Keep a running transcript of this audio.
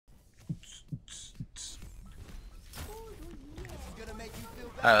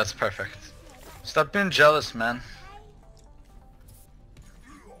Alright, that's perfect. Stop being jealous, man.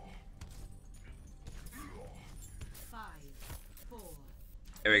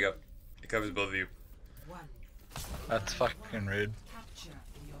 There we go. It covers both of you. That's fucking rude.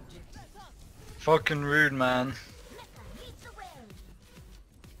 Fucking rude, man.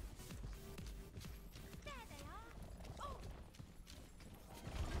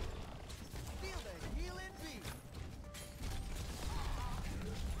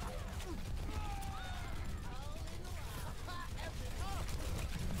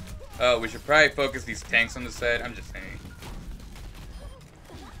 Oh, we should probably focus these tanks on the side. I'm just saying.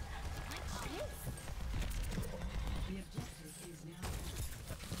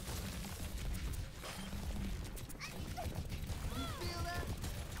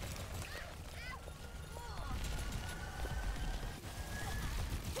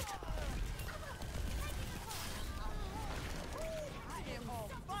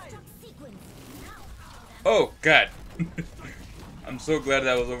 Oh, God. I'm so glad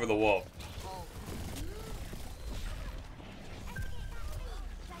that was over the wall.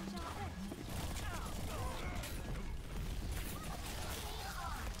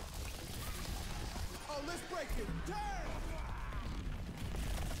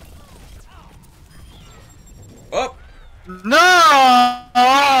 Oh! No!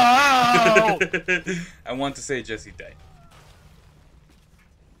 I want to say Jesse died.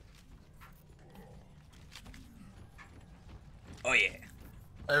 Oh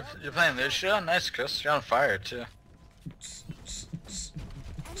yeah. You're playing this show? Nice, Chris. You're on fire, too.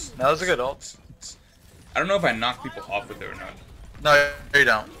 That was a good ult. I don't know if I knock people off with it or not. No, you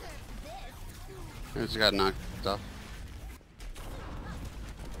don't. I just got knocked off.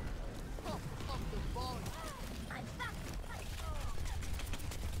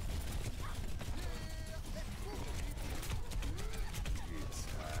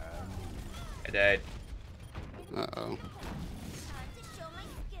 I died. Uh-oh.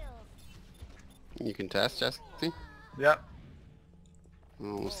 You can test, Jesse? Yep.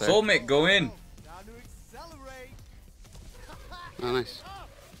 Almost there. Soulmate, go in. Oh, nice.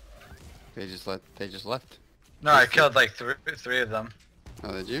 They just left. No, I killed like three of them.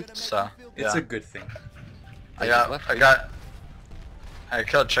 Oh, did you? So, It's yeah. a good thing. I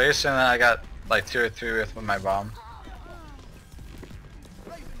killed Tracer and then I got like 2 or 3 with my bomb.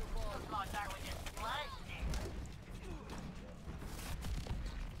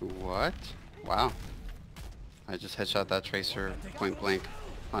 What? Wow. I just headshot that Tracer point blank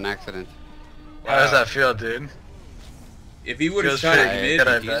on accident. How does that feel, dude? If he would have Feels shot pretty at mid, good,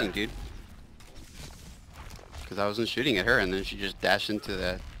 I Confusing, bet. dude. Because I wasn't shooting at her, and then she just dashed into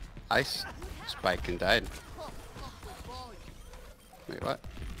the ice spike and died. Wait, what?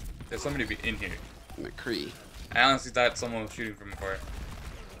 there's somebody in here. McCree. I honestly thought someone was shooting from afar.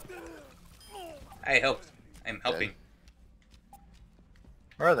 I helped. I'm helping.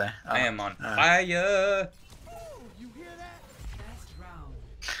 Where are they? Oh. I am on fire.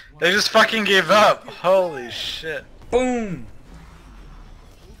 They just fucking gave up. Holy shit. Boom.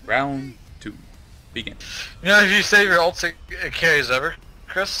 Round 2. Begin. You know, if you save your ult, it carries over,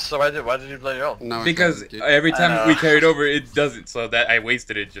 Chris. So why did you play your ult? No, it Because doesn't, dude. every I time know. we carried over, it doesn't. So that I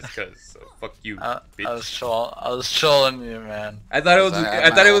wasted it just cause. So fuck you, bitch. I was chilling you, man. I thought it was. had I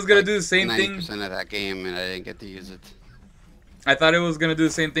my thought it was ult, gonna like, do the same thing. 90% of that game, and I didn't get to use it. I thought it was gonna do the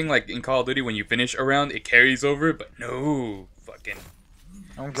same thing like in Call of Duty when you finish a round, it carries over. But no, fucking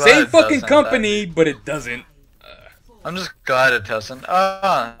I'm glad same it fucking doesn't, company, but it doesn't. I'm just glad it doesn't.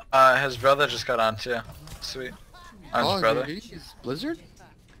 His brother just got on too. Sweet. Oh, His brother. is Blizzard?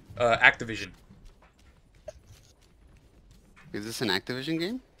 Activision. Is this an Activision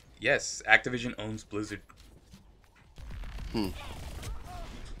game? Yes, Activision owns Blizzard. Hmm.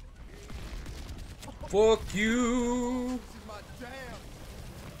 Fuck you.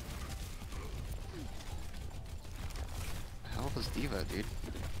 Hell was D.Va, dude.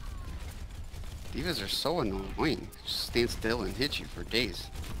 Divas are so annoying. Just stand still and hit you for days.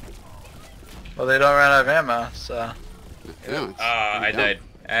 Well, they don't run out of ammo, so. No, it's I dumb. died.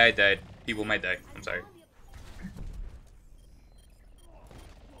 I died. People might die. I'm sorry.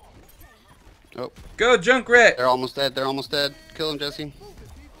 Oh, Go, Junkrat! they're almost dead. They're almost dead. Kill them, Jesse.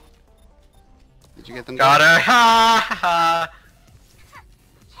 Did you get them? Got guys? her! Ha ha!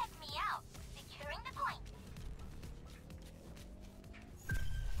 Check me out. Securing the point.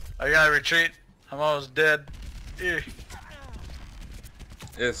 I gotta retreat. I'm almost dead. Ew.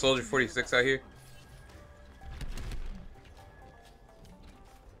 Is Soldier 46 out here?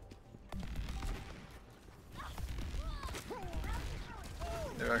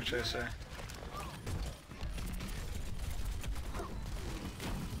 They're actually say.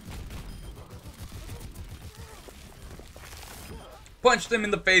 Punch them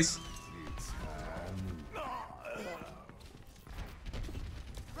in the face.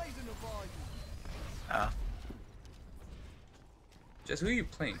 Oh. Just who are you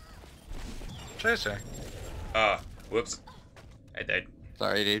playing? Tracer. Whoops. I died.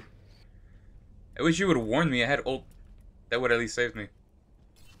 Sorry, dude. I wish you would have warned me. I had ult. That would at least save me.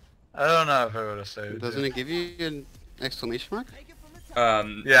 I don't know if I would have saved Doesn't you. it give you an exclamation mark?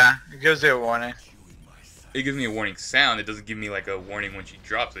 Yeah, it gives you a warning. It gives me a warning sound. It doesn't give me like a warning when she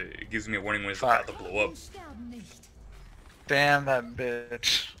drops it. It gives me a warning when it's about to blow up. Damn that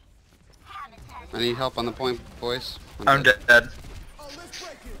bitch. I need help on the point, boys. I'm dead.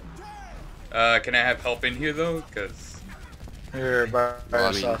 Can I have help in here though? Cause You're by Well,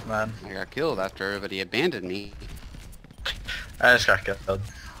 I mean, yourself, man. I got killed after everybody abandoned me. I just got killed.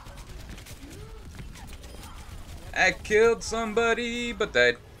 I killed somebody but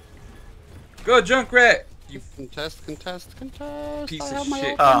died. Go Junkrat! You Contest. Piece I of have my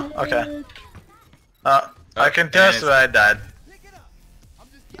shit. ultimate. Oh, okay. I can test and that I died.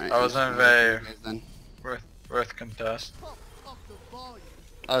 Alright, I wasn't very then. worth contest.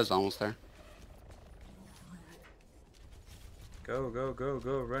 I was almost there. go,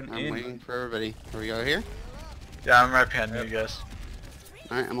 run I'm in. waiting for everybody. Are we out here? Yeah, I'm right behind you guys.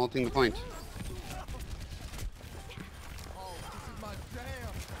 Alright, I'm ulting the point.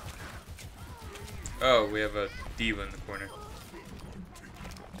 Oh, we have a diva in the corner.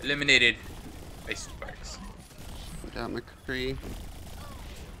 Eliminated. Ice sparks. Got McCree.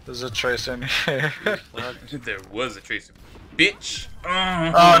 There's a tracer in here. There was a tracer. Bitch!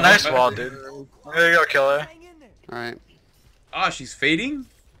 Oh, nice wall, dude. There you go, killer. Alright. Oh, she's fading?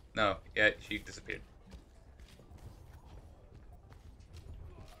 No, yeah, she disappeared.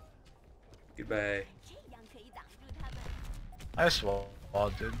 Goodbye. Nice wall,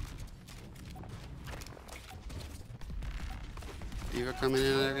 dude. Diva coming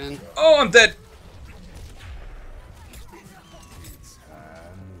in again. Oh, I'm dead!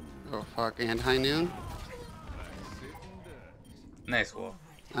 Oh fuck, and high noon. Nice wall.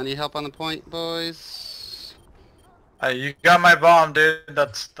 I need help on the point, boys. Hey, you got my bomb, dude.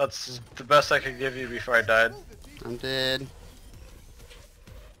 That's the best I could give you before I died. I'm dead.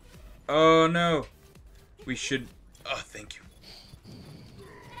 Oh no. We should... Oh, thank you.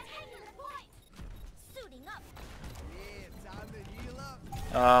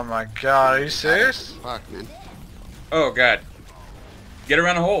 Oh my god, are you serious? Fuck, man. Oh god. Get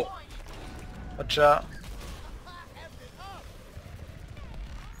around the hole. Watch out.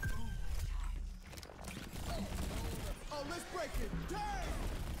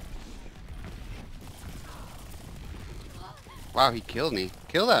 Wow, he killed me.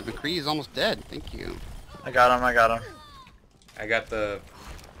 Kill that. McCree is almost dead. Thank you. I got him, I got him. I got the...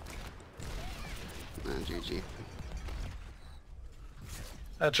 GG.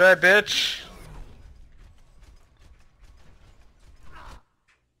 That's right, bitch.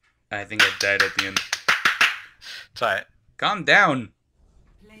 I think I died at the end. It's alright. Calm down.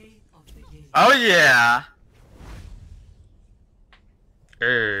 Oh yeah!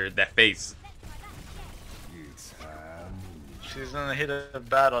 That face. She's in the heat of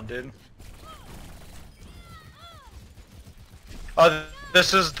battle, dude. Oh,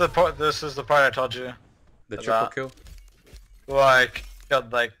 this is the part. This is the part I told you. The About- triple kill. Like,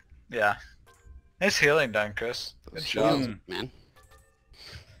 got like, yeah. Nice healing done, Chris. Good job. Boom. Man.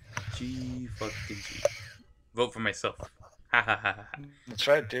 G fucking G. Vote for myself. Ha ha ha ha. That's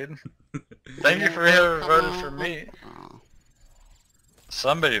right, dude. Thank you for whoever voted for me. Oh.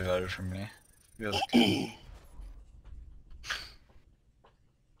 Somebody voted for me. Feels-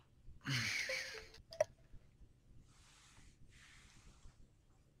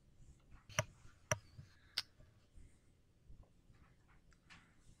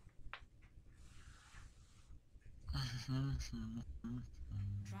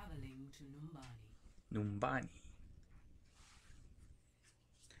 Traveling to Numbani. Numbani.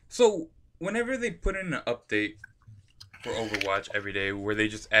 So, whenever they put in an update for Overwatch every day, were they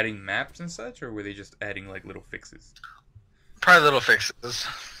just adding maps and such, or were they just adding like little fixes? Probably little fixes.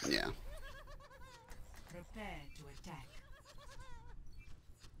 Yeah. Prepare to attack.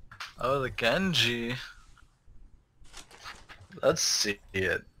 Oh, the Genji. Let's see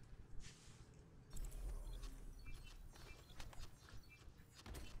it.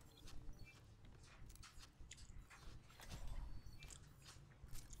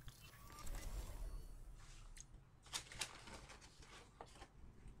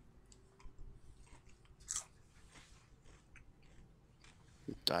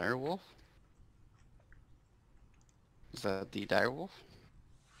 Direwolf? Is that the direwolf?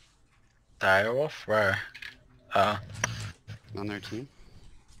 Direwolf? Where? Oh. on their team.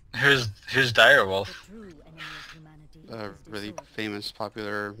 Who's Direwolf? A really famous,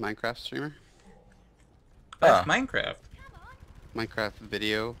 popular Minecraft streamer. That's Oh. Minecraft. Minecraft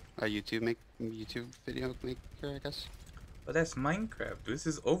video, a YouTube video maker, I guess. But that's Minecraft. This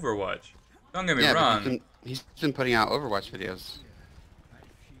is Overwatch. Don't get me Yeah, but wrong. he's been putting out Overwatch videos.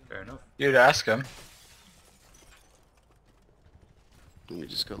 Fair enough. You'd ask him. Let me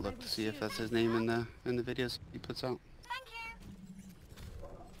just go look to see if that's his name in the videos he puts out.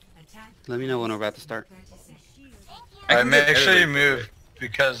 Attack. Let me know when we're about to start. 30 seconds. I Alright, can get make sure you everybody- move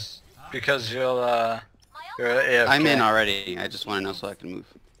because you'll you're AFK. I'm in already. I just want to know so I can move.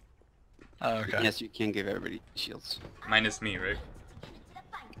 Oh, okay. Yes, you can give everybody shields. Minus me, right?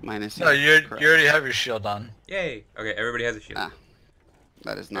 Minus. No, you correct. already have your shield on. Yay. Okay, everybody has a shield. Ah.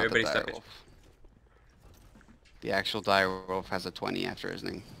 That is not Everybody the stop it. direwolf. The actual direwolf has a 20 after his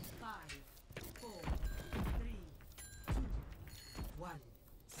name. 5, 4, 3, 2, 1.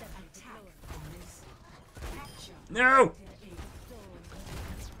 Attack. Miss. Capture. No!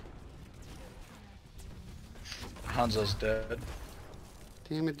 Hanzo's dead.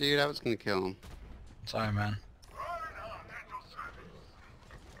 Damn it, dude! I was gonna kill him. Sorry, man.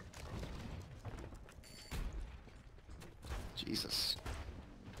 Jesus.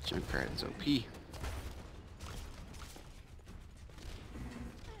 Junkrat is OP.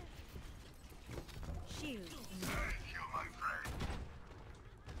 Shield.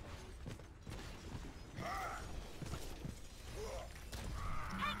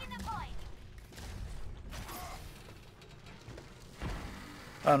 Taking the point.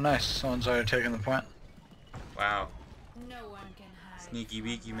 Oh, nice. Someone's already taken the point. Wow. No one can hide. Sneaky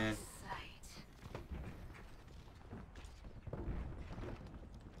beaky, man.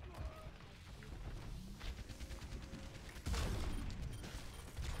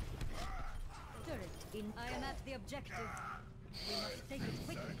 Turret in. I am at the objective. We must take it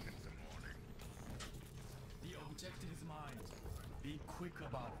quickly. The objective is mine. Be quick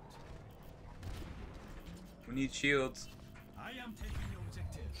about it. We need shields. I am taking the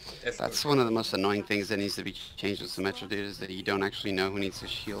objective. Escort. That's one of the most annoying things that needs to be changed with Symmetra, dude, is that you don't actually know who needs a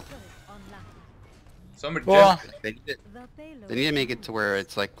shield. Turret online. Somebody Well, just... They need, The payload. they need to make it to where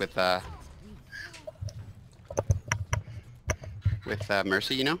it's like with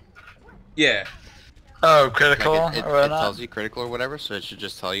Mercy, you know? Yeah. oh, Like critical it or whatnot? tells you critical or whatever, so it should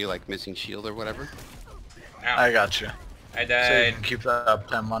just tell you like missing shield or whatever. Ow. I got you. I So you died. can keep that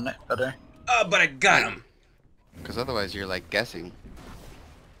uptime on it better. Oh, but I got him. Because otherwise you're like guessing.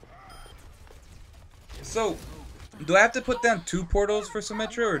 So, do I have to put down 2 portals for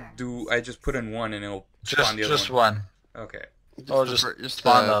Symmetra, or do I just put in one and it'll spawn the other Just one? one. Okay. Oh, the just fir-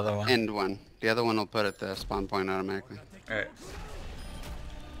 spawn the other one. End one. The other one will put at the spawn point automatically. Alright.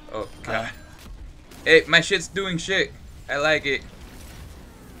 Oh, God. Hey, my shit's doing shit. I like it.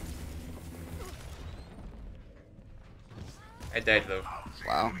 I died, though.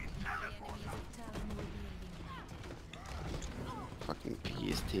 Wow. Fucking P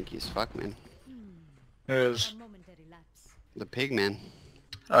is tanky as fuck, man. Who's? A momentary lapse. The pig, man.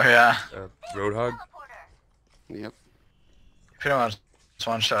 Oh yeah. Roadhog? Yep. Pretty much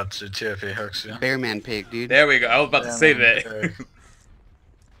one shot you too if he hooks you. Bearman pig, dude. There we go. I was about to say Yeah, that. man.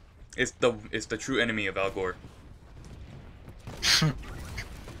 It's the true enemy of Al Gore.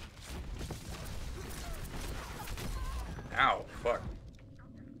 Ow, fuck.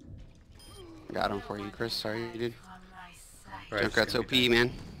 Got him for you, Chris. Sorry, dude. Right, Junkrat's it's gonna OP, be done.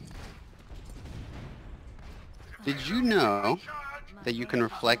 man. Did you know that you can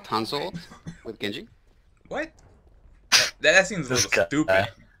reflect Hanzo with Genji? What? That seems a This little guy. stupid.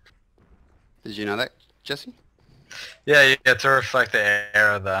 Did you know that, Jesse? Yeah, you get to reflect the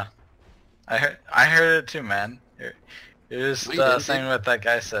air of the. I heard it too, man. You're just No, you didn't, saying what that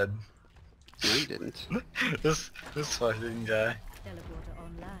guy said. No, you didn't. this fucking guy. Teleporter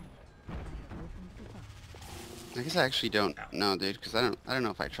online. Open to path. I guess I actually don't know, dude, because I don't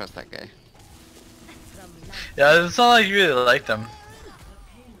know if I trust that guy. From life. Yeah, it's not like you really liked him.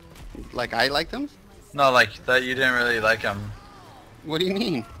 Like I liked him? No, like that you didn't really like him. What do you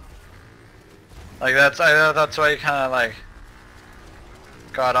mean? Like I thought that's why you kind of like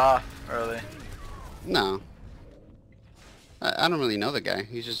got off early. No. I don't really know the guy.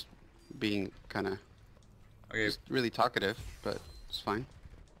 He's just being kind of Okay, just really talkative, but it's fine.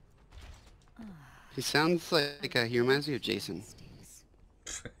 He sounds like he reminds me of Jason.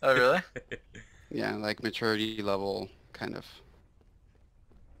 Oh really? Yeah, like maturity level kind of.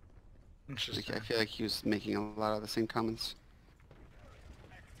 Like, Interesting. I feel like he was making a lot of the same comments.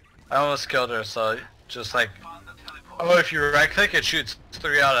 I almost killed her, so just like, oh, if you right click, it shoots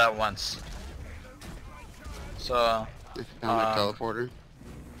 3 out at once. So I found my teleporter.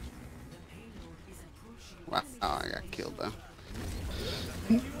 Wow, I got killed though.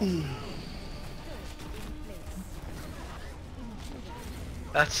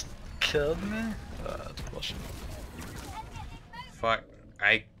 That's killed me? That's bullshit. Fuck.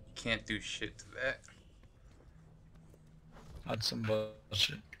 I can't do shit to that. That's some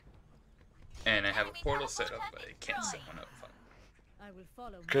bullshit. And I have a portal set up, but I can't set one up. Fuck. I will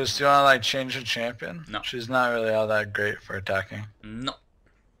follow. Chris, do you wanna like change the champion? No. She's not really all that great for attacking. No.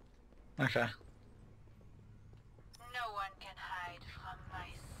 Okay. No one can hide from my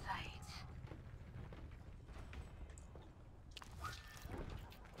sight.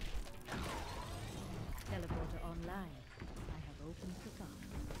 Teleporter online. I have opened the car.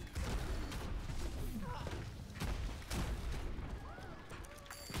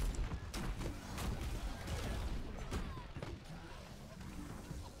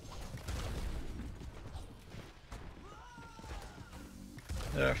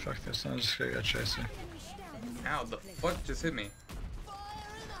 Yeah, fuck this. I'm just gonna get Tracy. Ow, the fuck just hit me?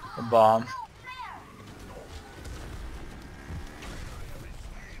 A bomb.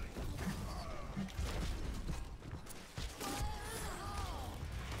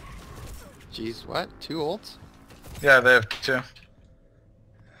 Jeez, what? 2 ults? Yeah, they have 2. What's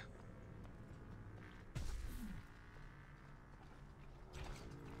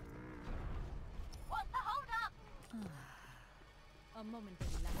the hold up? A momentary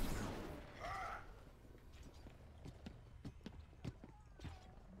lapse.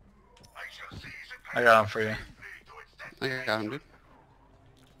 I got him for you. I got him, dude.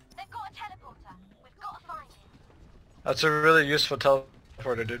 They've got a teleporter. We've got to find him. That's a really useful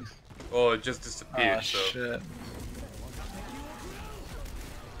teleporter, dude. Oh, it just disappeared, Oh so. shit.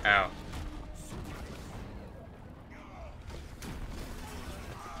 Ow.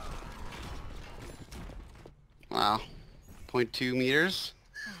 Wow. 0.2 meters?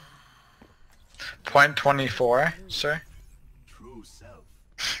 .24, sir. True self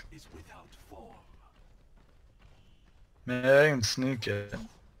is without form. Maybe I can sneak it.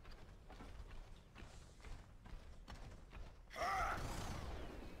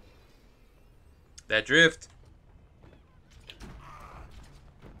 That drift.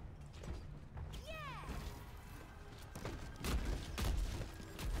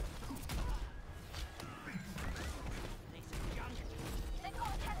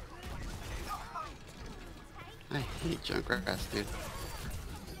 I hate Junkgrass, dude.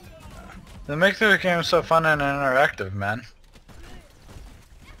 They make the game so fun and interactive, man.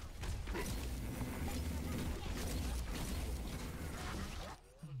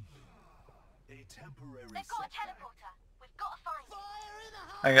 A temporary They've got a teleporter. We've got to find him.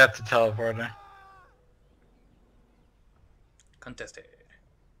 I got the teleporter. Contested.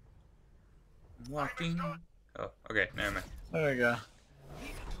 Walking. Oh, okay, never mind. There we go.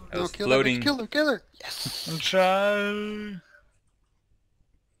 I No, was kill floating. her, bitch, kill her! Yes! I'm trying.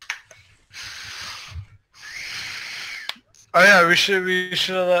 Oh yeah, we should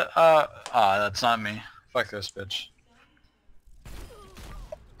let, that's not me. Fuck this bitch.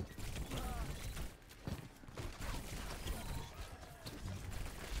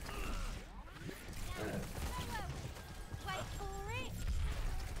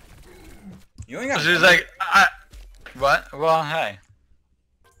 You only got. She's like, what? Well, hey.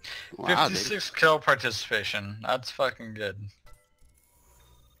 Wow, dude. 56 kill participation. That's fucking good.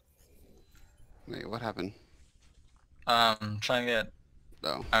 Wait, what happened? Trying to get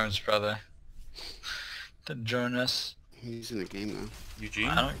Oh, Iron's brother to join us. he's in the game though. Eugene.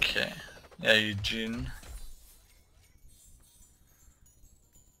 I don't care. Yeah, Eugene.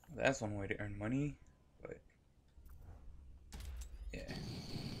 That's one way to earn money, but yeah.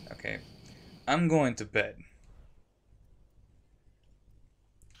 Okay, I'm going to bed.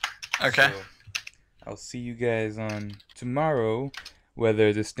 Okay. So, I'll see you guys on tomorrow,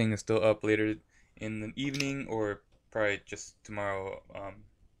 whether this thing is still up later in the evening or probably just tomorrow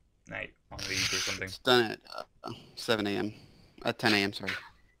night on leave or something. It's done at 7 a.m. 10 a.m. Sorry.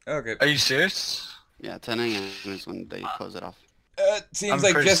 Okay. Are you serious? Yeah, 10 a.m. is when they close it off. Seems I'm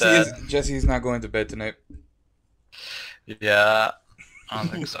like pretty sad. Jesse's not going to bed tonight. Yeah. I don't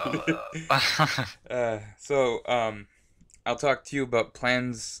think so. I'll talk to you about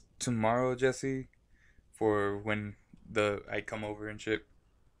plans tomorrow, Jesse, for when I come over and shit.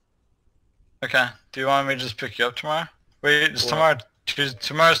 Okay. Do you want me to just pick you up tomorrow? Wait, it's Well-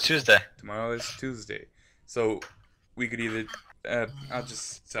 tomorrow's Tuesday. Tomorrow is Tuesday, so we could either. I'll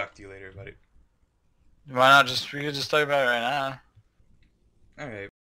just talk to you later about it. Why not we could just talk about it right now. All right.